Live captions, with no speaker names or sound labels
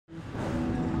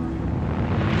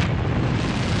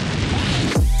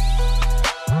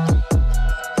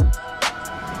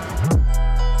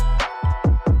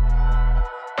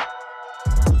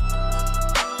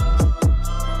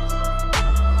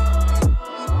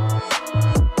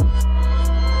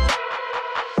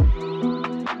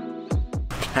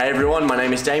everyone, my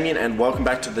name is Damjan and welcome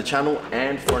back to the channel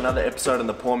and for another episode on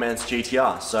the Poor Man's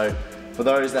GTR. So for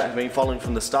those that have been following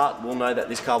from the start will know that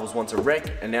this car was once a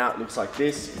wreck and now it looks like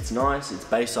this. It's nice, it's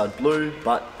Bayside blue,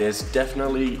 but there's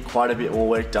definitely quite a bit more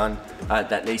work done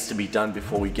that needs to be done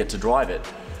before we get to drive it.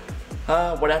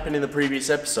 What happened in the previous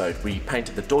episode? We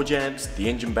painted the door jambs, the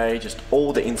engine bay, just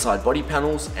all the inside body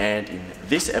panels, and in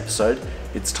this episode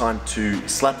it's time to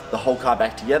slap the whole car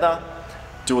back together,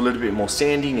 do a little bit more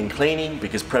sanding and cleaning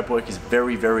because prep work is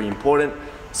very, very important.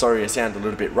 Sorry I sound a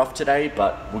little bit rough today,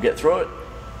 but we'll get through it.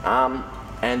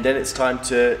 And then it's time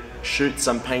to shoot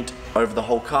some paint over the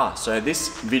whole car. So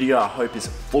this video I hope is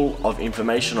full of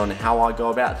information on how I go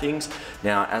about things.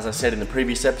 Now, as I said in the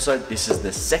previous episode, this is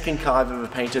the second car I've ever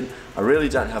painted. I really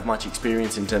don't have much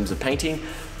experience in terms of painting,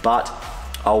 but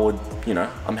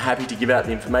I'm happy to give out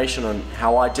the information on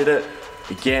how I did it.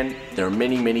 Again, there are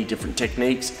many, many different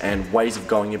techniques and ways of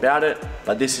going about it,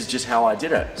 but this is just how I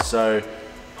did it. So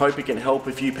hope it can help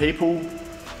a few people,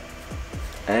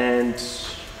 and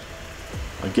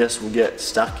I guess we'll get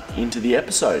stuck into the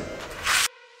episode.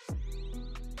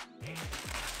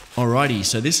 Alrighty,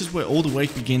 so this is where all the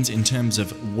work begins in terms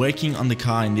of working on the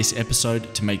car in this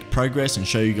episode to make progress and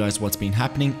show you guys what's been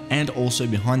happening, and also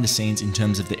behind the scenes in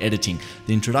terms of the editing.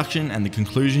 The introduction and the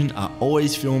conclusion are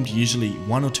always filmed usually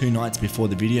 1 or 2 nights before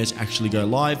the videos actually go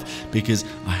live because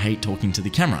I hate talking to the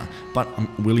camera, but I'm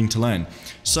willing to learn.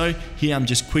 So here I'm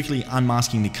just quickly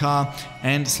unmasking the car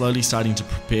and slowly starting to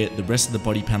prepare the rest of the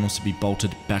body panels to be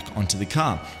bolted back onto the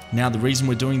car. Now the reason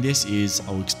we're doing this is,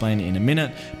 I'll explain it in a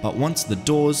minute, but once the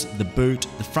doors, the boot,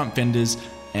 the front fenders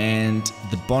and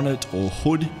the bonnet or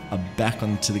hood are back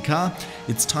onto the car,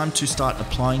 it's time to start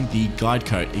applying the guide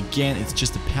coat. Again, it's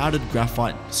just a powdered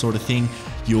graphite sort of thing.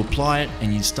 You apply it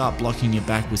and you start blocking your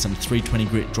back with some 320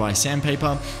 grit dry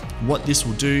sandpaper. What this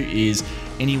will do is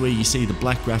anywhere you see the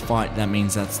black graphite, that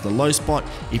means that's the low spot.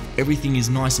 If everything is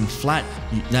nice and flat,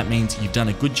 that means you've done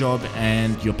a good job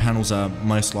and your panels are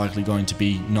most likely going to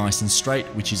be nice and straight,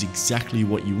 which is exactly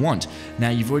what you want.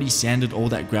 Now you've already sanded all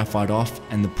that graphite off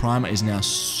and the primer is now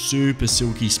super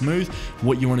silky smooth.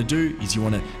 What you want to do is you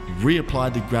want to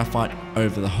reapply the graphite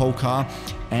over the whole car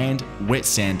and wet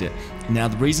sand it. Now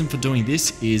the reason for doing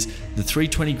this is the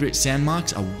 320 grit sand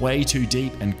marks are way too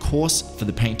deep and coarse for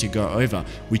the paint to go over,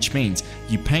 which means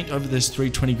you paint over those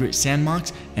 320 grit sand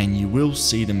marks and you will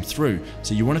see them through.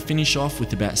 So you want to finish off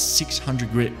with about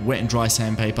 600 grit wet and dry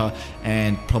sandpaper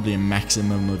and probably a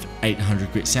maximum of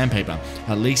 800 grit sandpaper.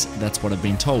 At least that's what I've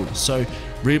been told. So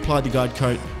reapply the guide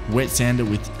coat, wet sand it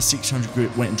with 600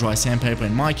 grit wet and dry sandpaper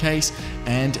in my case,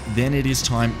 and then it is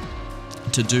time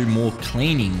to do more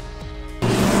cleaning.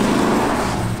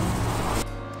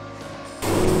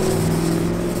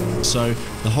 So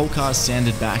the whole car is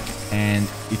sanded back and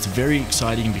it's very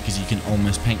exciting because you can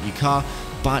almost paint your car,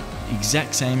 but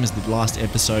exact same as the last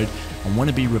episode, I want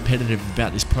to be repetitive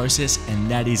about this process,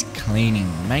 and that is cleaning.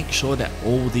 Make sure that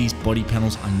all these body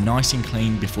panels are nice and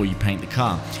clean before you paint the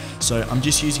car. So I'm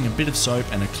just using a bit of soap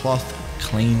and a cloth,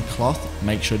 clean cloth,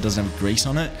 make sure it doesn't have grease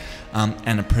on it,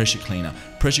 and a pressure cleaner.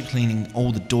 Pressure cleaning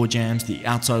all the door jambs, the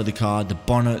outside of the car, the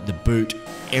bonnet, the boot,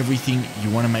 everything you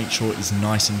want to make sure is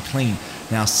nice and clean.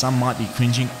 Now some might be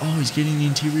cringing, oh, he's getting the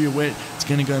interior wet, it's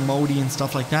going to go moldy and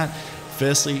stuff like that.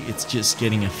 Firstly, it's just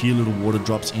getting a few little water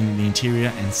drops in the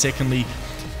interior, and secondly,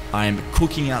 I am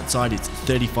cooking outside, it's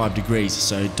 35 degrees,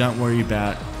 so don't worry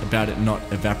about it not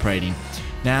evaporating.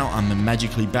 Now I'm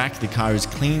magically back, the car is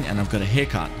clean and I've got a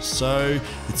haircut. So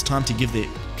it's time to give the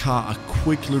car a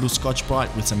quick little Scotch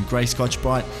Brite with some grey Scotch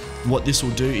Brite. What this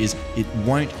will do is it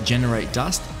won't generate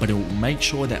dust, but it will make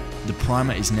sure that the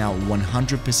primer is now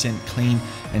 100% clean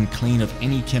and clean of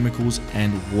any chemicals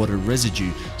and water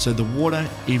residue. So the water,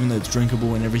 even though it's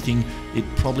drinkable and everything, it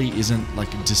probably isn't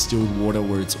like distilled water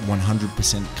where it's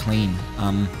 100% clean.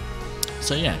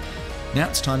 So yeah. Now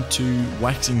it's time to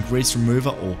wax and grease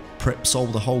remover or prep sol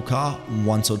the whole car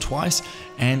once or twice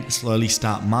and slowly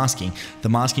start masking. The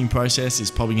masking process is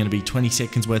probably going to be 20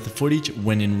 seconds worth of footage,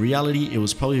 when in reality it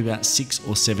was probably about 6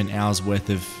 or 7 hours worth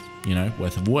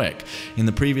of work. In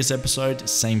the previous episode,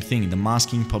 same thing. The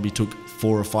masking probably took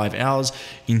 4 or 5 hours.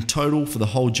 In total for the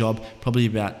whole job, probably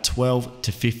about 12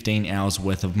 to 15 hours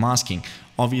worth of masking.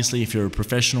 Obviously, if you're a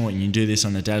professional and you do this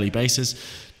on a daily basis,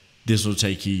 this will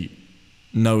take you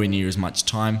nowhere near as much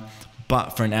time.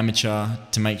 But for an amateur,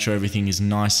 to make sure everything is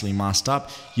nicely masked up,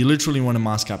 you literally want to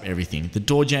mask up everything. The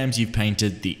door jambs you've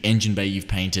painted, the engine bay you've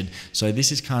painted. So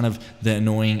this is kind of the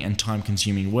annoying and time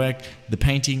consuming work. The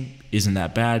painting isn't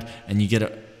that bad and you get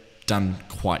it done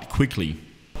quite quickly.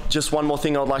 Just one more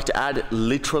thing I'd like to add,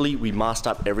 literally we masked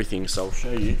up everything, so I'll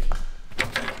show you.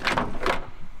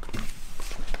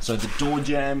 So the door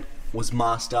jamb was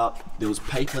masked up. There was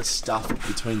paper stuffed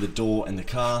between the door and the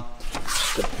car.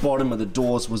 The bottom of the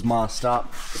doors was masked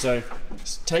up. So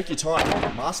just take your time,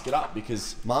 mask it up,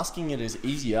 because masking it is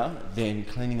easier than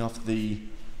cleaning off the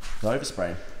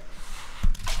overspray.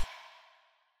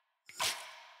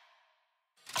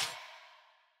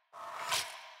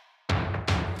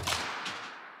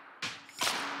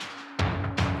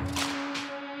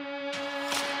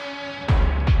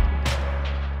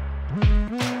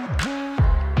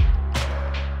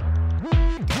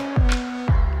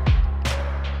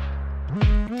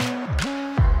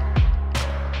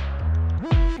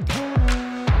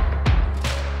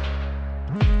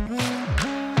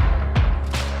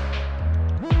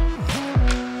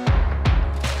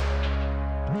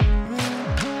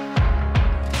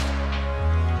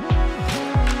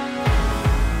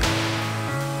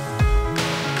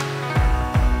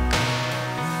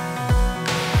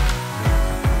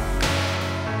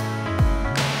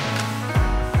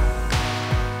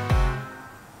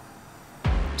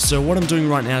 So what I'm doing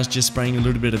right now is just spraying a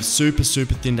little bit of super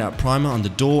thinned out primer on the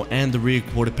door and the rear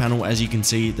quarter panel. As you can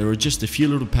see, there are just a few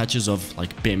little patches of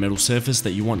like bare metal surface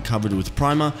that you want covered with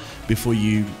primer before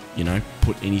you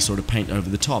put any sort of paint over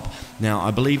the top. Now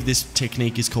I believe this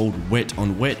technique is called wet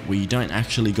on wet, where you don't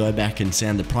actually go back and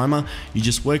sand the primer, you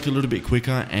just work a little bit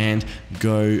quicker and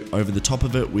go over the top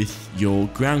of it with your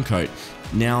ground coat.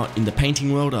 Now in the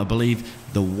painting world, I believe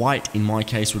the white in my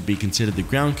case would be considered the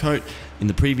ground coat. In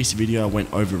the previous video I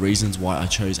went over reasons why I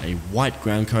chose a white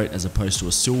ground coat as opposed to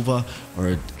a silver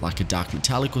or like a dark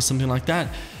metallic or something like that.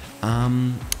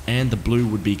 And the blue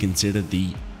would be considered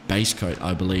the base coat,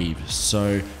 I believe.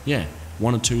 So yeah,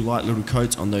 1 or 2 light little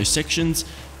coats on those sections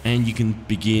and you can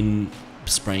begin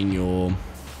spraying your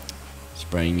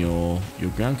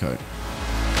ground coat.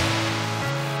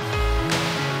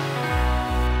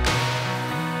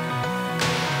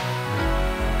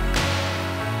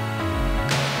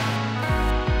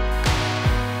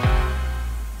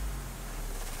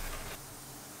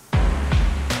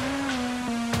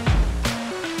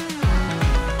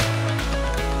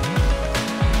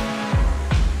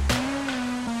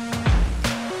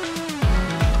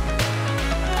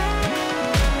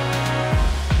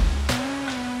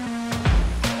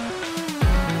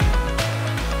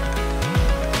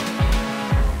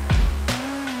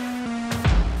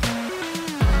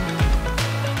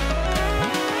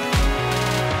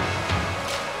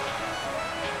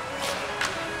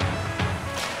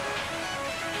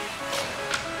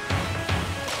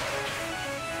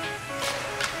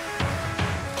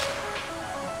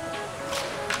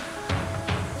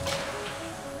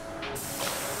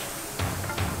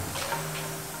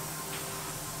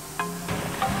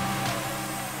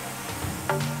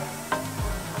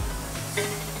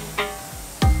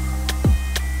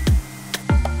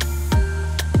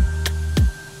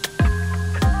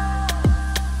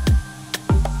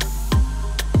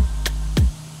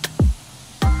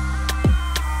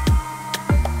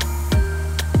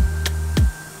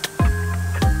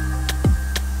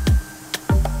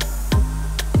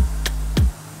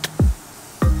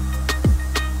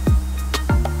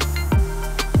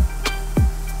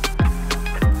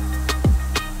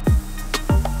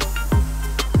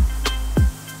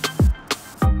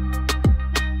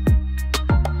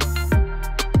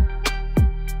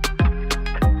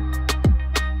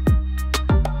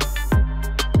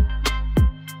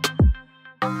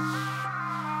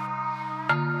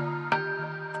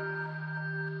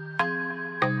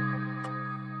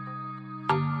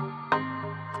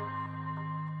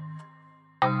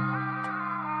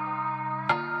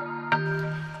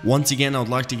 Once again, I would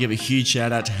like to give a huge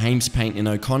shout out to Hames Paint in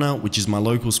O'Connor, which is my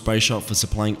local spray shop for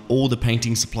supplying all the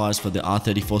painting supplies for the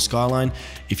R34 Skyline.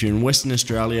 If you're in Western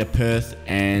Australia, Perth,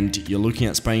 and you're looking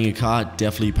at spraying your car,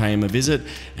 definitely pay them a visit.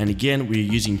 And again, we're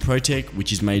using Protec,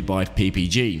 which is made by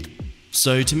PPG.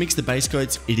 So to mix the base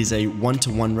coats, it is a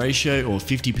 1:1 ratio, or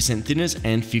 50% thinners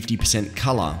and 50%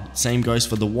 color. Same goes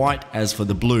for the white as for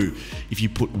the blue. If you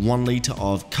put 1 litre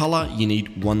of color, you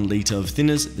need 1 litre of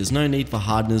thinners. There's no need for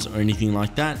hardeners or anything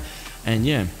like that. And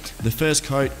yeah, the first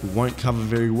coat won't cover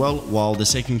very well, while the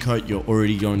second coat you're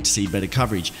already going to see better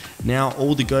coverage. Now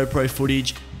all the GoPro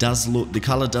footage the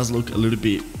color does look a little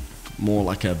bit more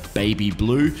like a baby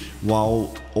blue,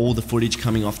 while all the footage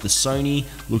coming off the Sony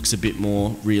looks a bit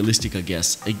more realistic, I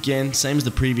guess. Again, same as the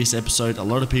previous episode, a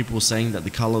lot of people were saying that the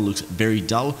color looks very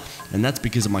dull, and that's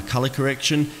because of my color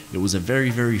correction. It was a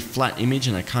very flat image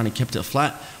and I kind of kept it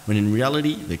flat, when in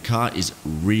reality the car is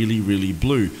really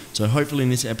blue. So hopefully in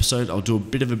this episode I'll do a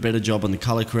bit of a better job on the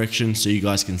color correction so you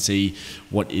guys can see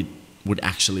what it would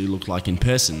actually look like in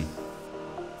person.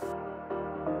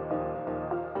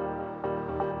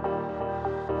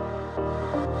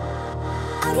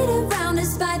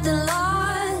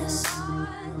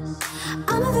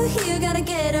 here, gotta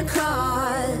get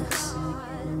across.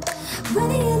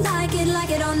 Whether you like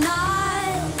it or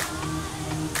not,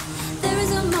 there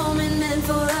is a moment meant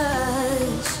for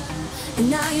us. And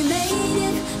now you made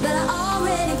it, but I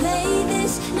already played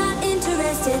this. Not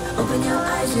interested, open your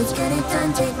eyes, let's get it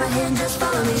done. Take my hand, just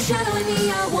follow me, shadow and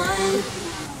me are one.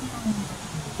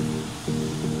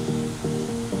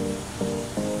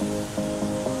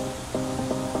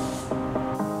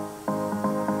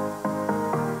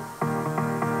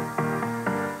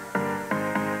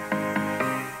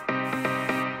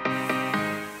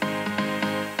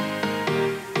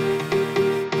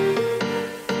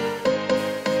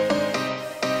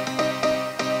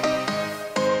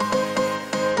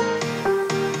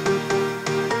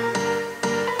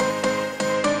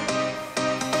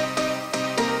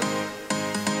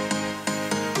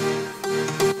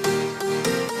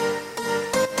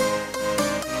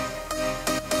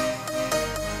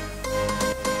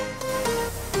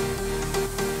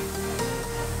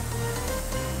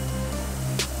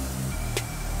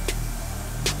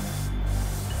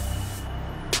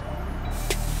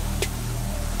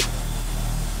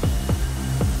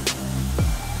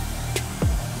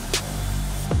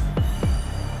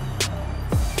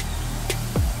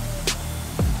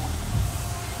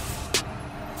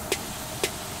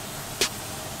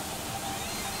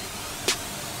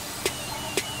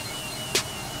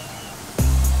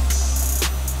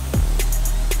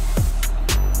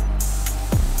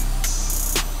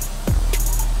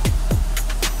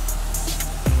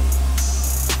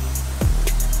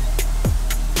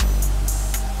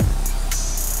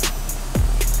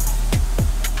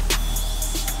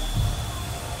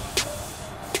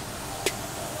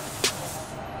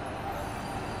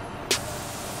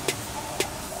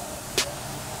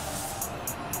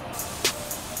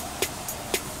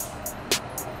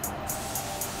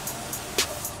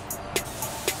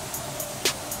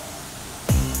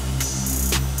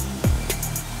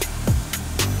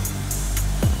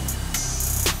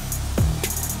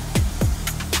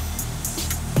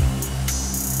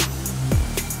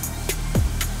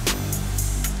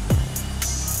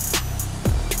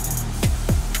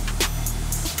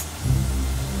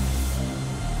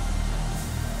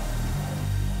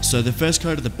 So the first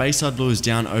coat of the Bayside blue is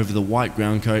down over the white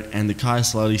ground coat and the car is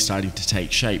slowly starting to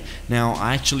take shape. Now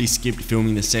I actually skipped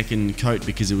filming the second coat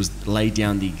because it was laid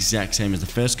down the exact same as the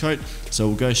first coat, so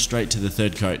we'll go straight to the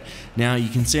third coat. Now you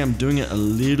can see I'm doing it a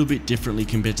little bit differently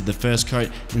compared to the first coat.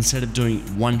 Instead of doing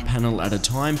one panel at a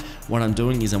time, what I'm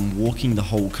doing is I'm walking the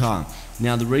whole car.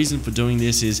 Now the reason for doing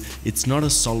this is it's not a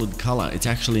solid color, it's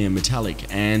actually a metallic,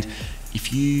 and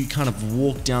if you kind of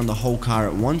walk down the whole car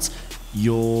at once,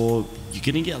 you're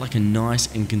gonna get like a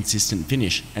nice and consistent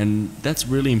finish, and that's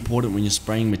really important when you're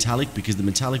spraying metallic because the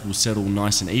metallic will settle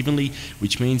nice and evenly,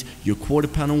 which means your quarter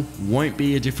panel won't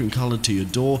be a different color to your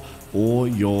door or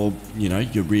your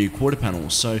rear quarter panel.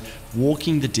 So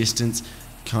walking the distance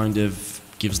kind of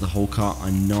gives the whole car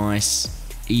a nice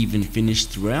even finish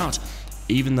throughout,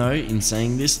 even though in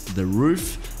saying this the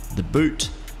roof, the boot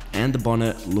and the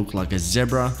bonnet look like a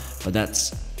zebra, but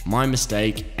that's my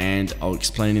mistake, and I'll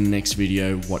explain in the next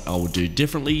video what I will do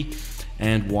differently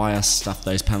and why I stuffed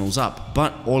those panels up.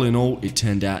 But all in all, it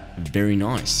turned out very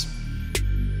nice.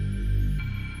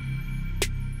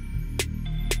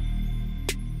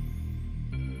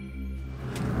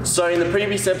 So in the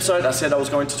previous episode, I said I was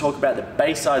going to talk about the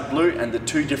Bayside blue and the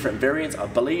two different variants. I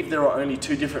believe there are only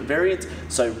two different variants.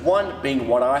 So one being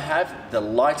what I have, the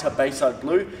lighter Bayside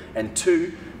blue, and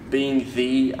two being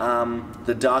the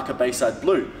darker Bayside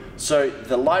blue. So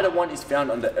the lighter one is found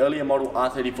on the earlier model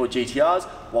R34 GTRs,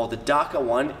 while the darker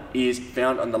one is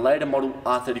found on the later model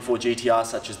R34 GTRs,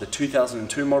 such as the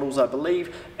 2002 models, I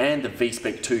believe, and the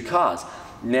V-Spec 2 cars.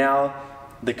 Now,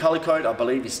 the color code, I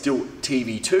believe, is still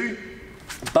TV2,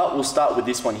 but we'll start with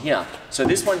this one here. So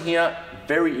this one here,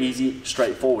 very easy,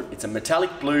 straightforward. It's a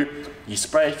metallic blue. You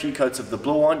spray a few coats of the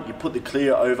blue on, you put the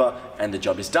clear over, and the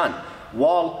job is done.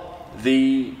 While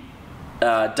the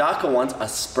darker ones are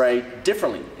sprayed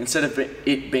differently. Instead of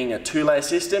it being a 2-layer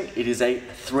system, it is a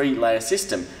 3-layer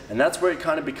system, and that's where it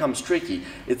kind of becomes tricky.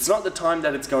 It's not the time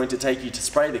that it's going to take you to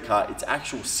spray the car, it's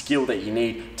actual skill that you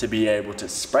need to be able to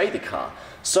spray the car.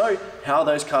 So how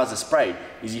those cars are sprayed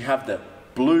is you have the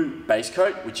blue base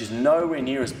coat, which is nowhere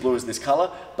near as blue as this color,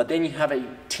 but then you have a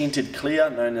tinted clear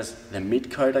known as the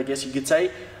mid coat, I guess you could say,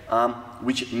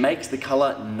 which makes the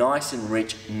color nice and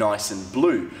rich, nice and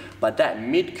blue. But that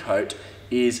mid coat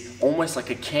is almost like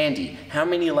a candy. How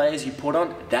many layers you put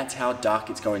on, that's how dark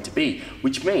it's going to be.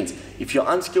 Which means if you're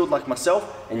unskilled like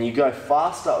myself and you go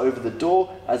faster over the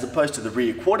door as opposed to the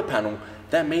rear quarter panel,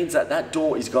 that means that that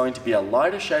door is going to be a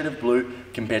lighter shade of blue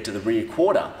compared to the rear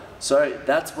quarter. So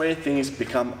that's where things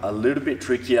become a little bit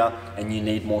trickier and you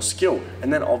need more skill.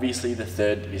 And then obviously the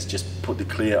third is just put the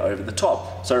clear over the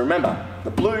top. So remember, the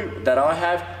blue that I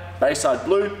have, Bayside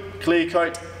blue, clear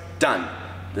coat, done.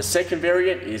 The second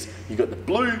variant is you got the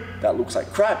blue that looks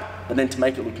like crap, but then to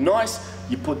make it look nice,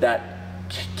 you put that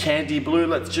candy blue,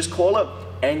 let's just call it,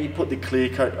 and you put the clear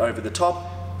coat over the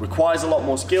top. Requires a lot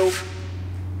more skill.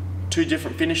 2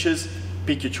 different finishes,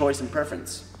 pick your choice and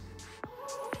preference.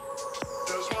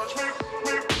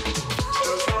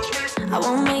 I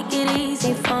won't make it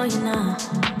easy for you now.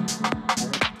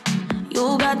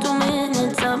 You got 2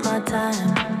 minutes of my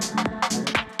time,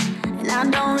 and I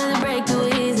don't really break too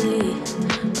easily,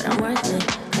 but I'm worth it,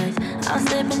 'cause I'll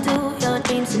slip into your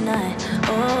dreams tonight.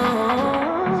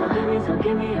 Oh, so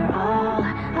give me your all.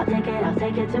 I'll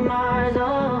take it to Mars.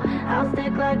 Oh, I'll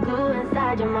stick like glue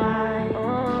inside your mind.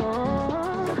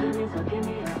 Oh, so give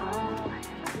me your all.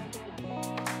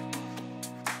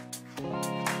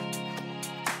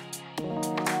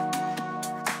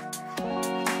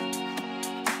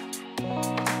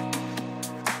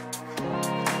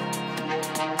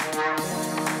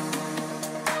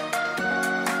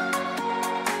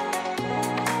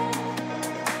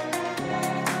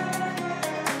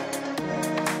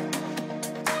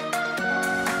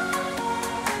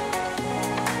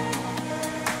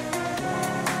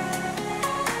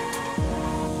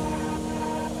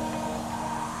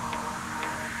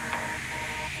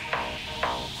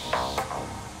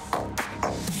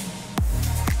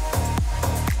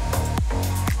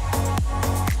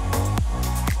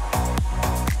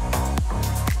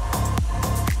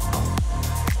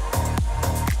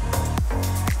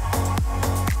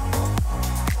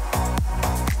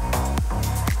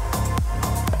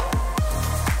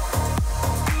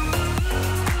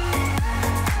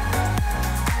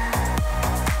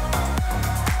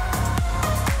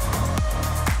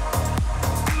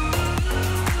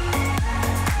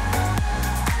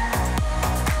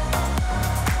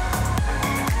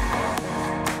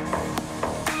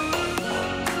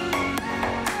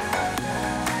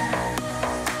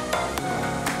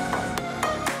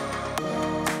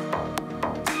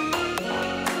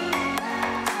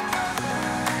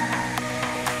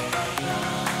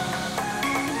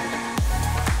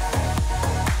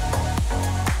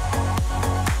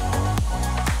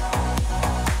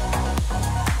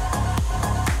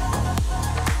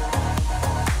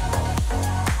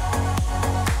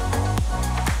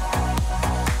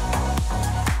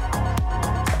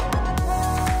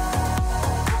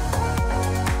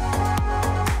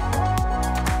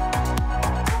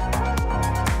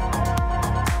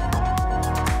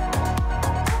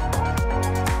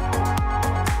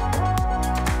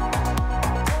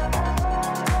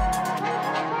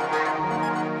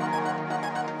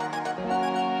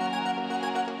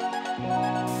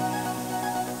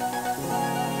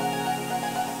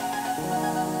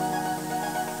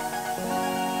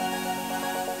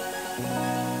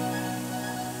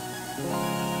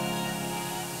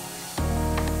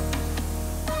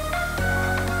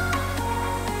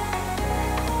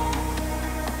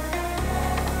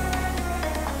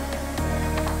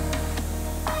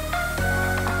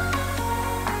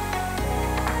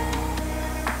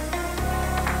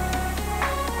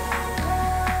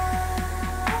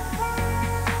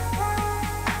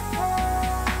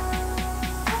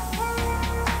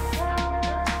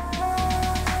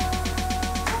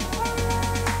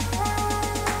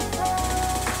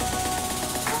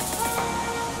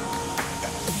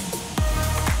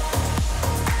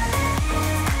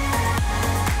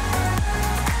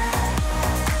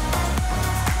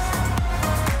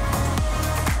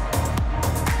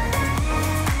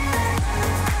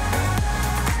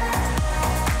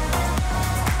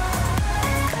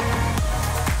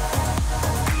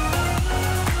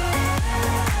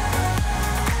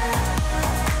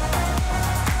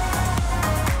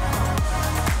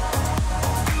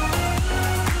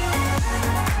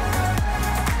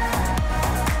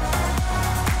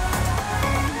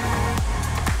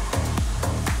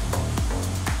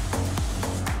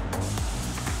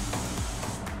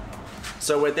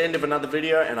 So we're at the end of another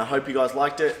video and I hope you guys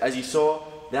liked it. As you saw,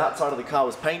 the outside of the car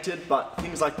was painted, but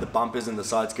things like the bumpers and the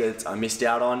side skirts I missed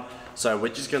out on. So we're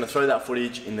just going to throw that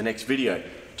footage in the next video.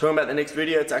 Talking about the next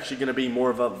video, it's actually going to be more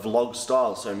of a vlog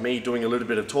style. So me doing a little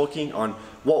bit of talking on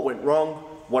what went wrong,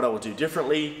 what I will do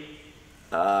differently,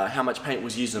 how much paint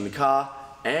was used in the car,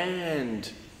 and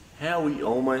how we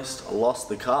almost lost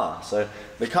the car. So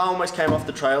the car almost came off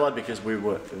the trailer because we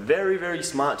were very, very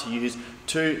smart to use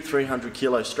two 300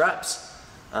 kilo straps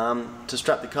to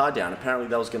strap the car down. Apparently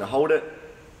that was going to hold it.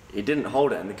 It didn't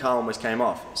hold it and the car almost came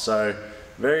off. So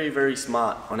very, very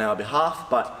smart on our behalf,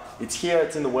 but it's here,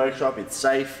 it's in the workshop, it's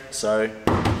safe, so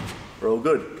we're all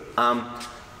good.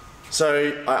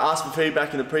 So I asked for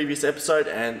feedback in the previous episode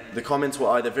and the comments were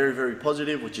either very, very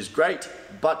positive, which is great,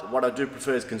 but what I do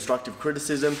prefer is constructive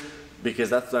criticism, because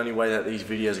that's the only way that these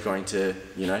videos are going to,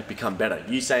 you know, become better.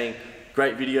 You saying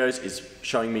great videos is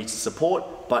showing me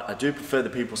support, but I do prefer the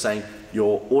people saying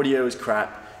your audio is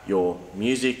crap, your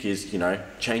music is, you know,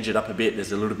 change it up a bit,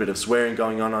 there's a little bit of swearing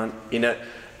going on in it.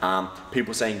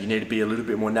 People saying you need to be a little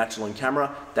bit more natural on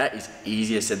camera. That is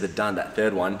easier said than done, that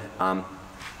third one.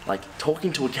 Like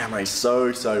talking to a camera is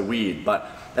so weird, but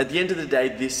at the end of the day,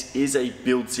 this is a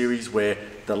build series where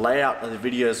the layout of the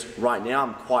videos right now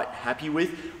I'm quite happy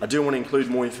with. I do want to include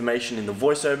more information in the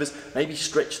voiceovers, maybe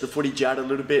stretch the footage out a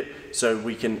little bit so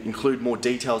we can include more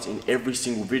details in every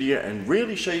single video and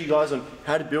really show you guys on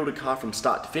how to build a car from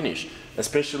start to finish,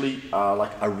 especially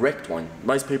like a wrecked one.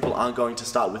 Most people aren't going to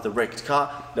start with a wrecked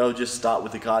car, they'll just start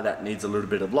with a car that needs a little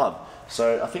bit of love.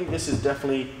 So I think this is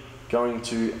definitely going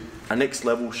to a next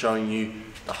level, showing you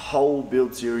the whole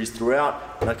build series throughout,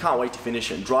 and I can't wait to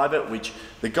finish it and drive it, which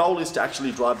the goal is to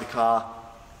actually drive the car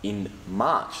in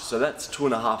March, so that's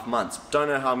 2.5 months. Don't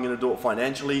know how I'm going to do it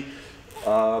financially,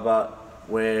 but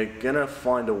we're gonna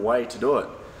find a way to do it.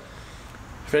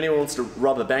 If anyone wants to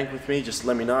rob a bank with me, just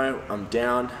let me know, I'm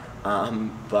down.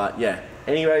 But yeah,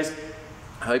 anyways,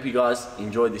 I hope you guys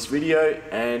enjoyed this video,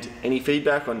 and any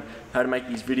feedback on how to make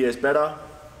these videos better,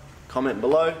 comment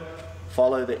below.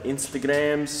 Follow the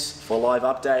Instagrams for live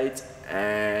updates,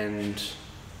 and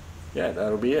yeah,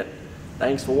 that'll be it.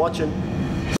 Thanks for watching.